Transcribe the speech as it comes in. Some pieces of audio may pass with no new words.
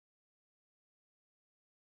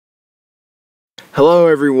Hello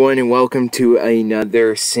everyone and welcome to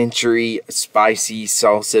another Century Spicy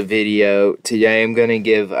Salsa video. Today I'm going to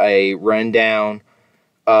give a rundown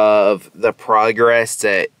of the progress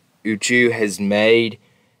that Uchu has made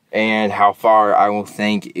and how far I will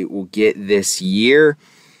think it will get this year.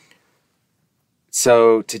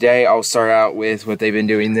 So today I'll start out with what they've been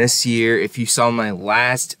doing this year. If you saw my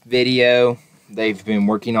last video, they've been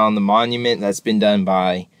working on the monument that's been done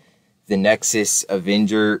by the Nexus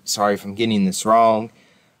Avenger. Sorry if I'm getting this wrong,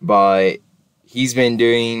 but he's been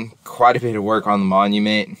doing quite a bit of work on the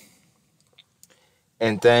monument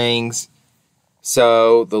and things.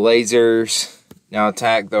 So the lasers now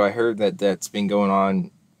attack, though I heard that that's been going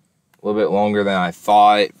on a little bit longer than I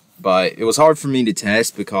thought, but it was hard for me to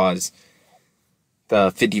test because the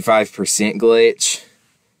 55% glitch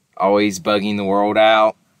always bugging the world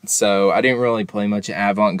out. So I didn't really play much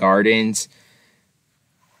Avant Gardens.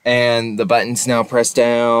 And the button's now pressed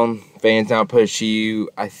down, fans now push you.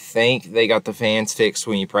 I think they got the fans fixed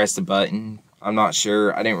when you press the button. I'm not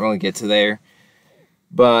sure, I didn't really get to there.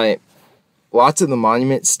 But lots of the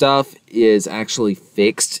monument stuff is actually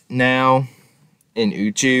fixed now in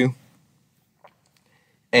Uchu.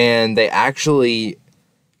 And they actually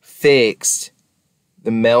fixed the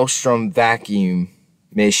Maelstrom vacuum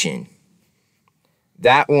mission.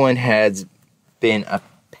 That one has been a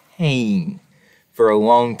pain for a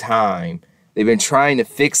long time. They've been trying to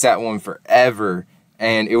fix that one forever,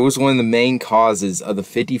 and it was one of the main causes of the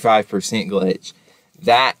 55% glitch.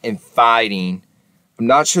 That and fighting. I'm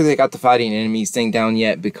not sure they got the fighting enemies thing down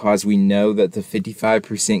yet because we know that the 55%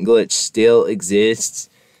 glitch still exists.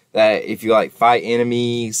 That if you like fight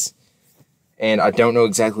enemies, and I don't know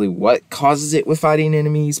exactly what causes it with fighting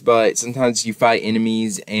enemies, but sometimes you fight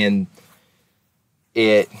enemies and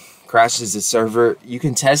it crashes the server. You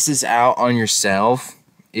can test this out on yourself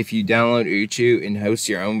if you download Uchu and host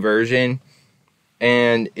your own version.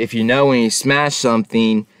 And if you know when you smash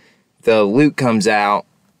something, the loot comes out.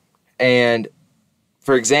 And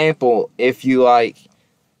for example, if you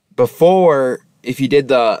if you did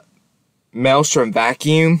the Maelstrom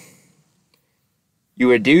vacuum, you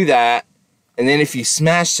would do that, and then if you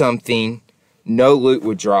smash something, no loot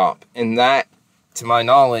would drop. And that, to my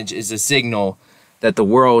knowledge, is a signal that the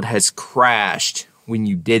world has crashed when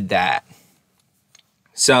you did that.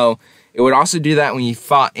 So it would also do that when you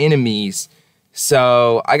fought enemies.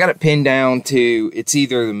 So I got it pinned down to it's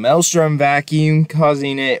either the Maelstrom vacuum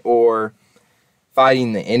causing it or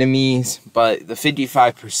fighting the enemies. But the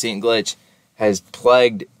 55% glitch has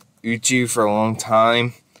plagued Uchu for a long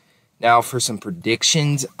time. Now for some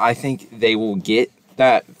predictions, I think they will get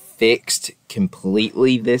that fixed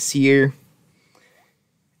completely this year.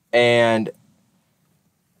 And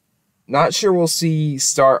not sure we'll see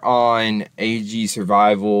start on AG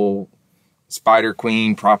Survival, Spider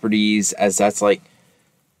Queen properties, as that's like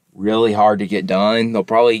really hard to get done. They'll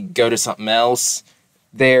probably go to something else.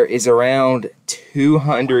 There is around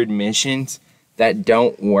 200 missions that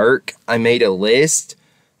don't work. I made a list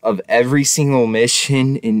of every single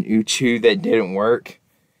mission in Uchu that didn't work.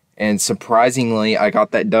 And surprisingly, I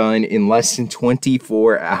got that done in less than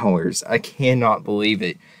 24 hours. I cannot believe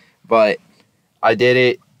it. But I did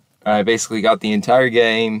it. I basically got the entire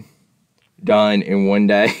game done in one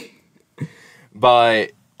day.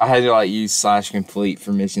 But I had to use /complete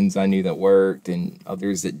for missions I knew that worked and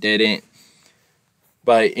others that didn't.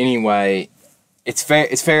 But anyway, it's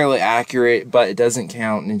fairly accurate, but it doesn't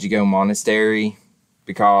count Ninjago Monastery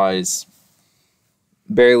because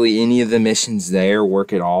barely any of the missions there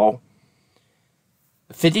work at all.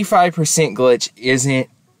 The 55% glitch isn't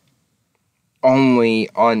only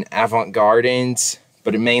on Avant Gardens,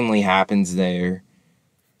 but it mainly happens there.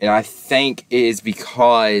 And I think it is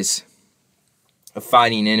because of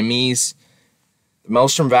fighting enemies. The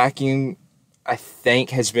Maelstrom vacuum, I think,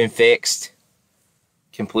 has been fixed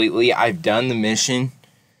completely. I've done the mission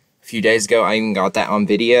a few days ago. I even got that on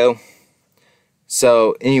video.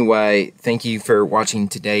 So anyway, thank you for watching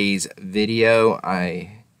today's video.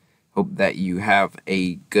 I hope that you have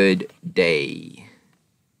a good day.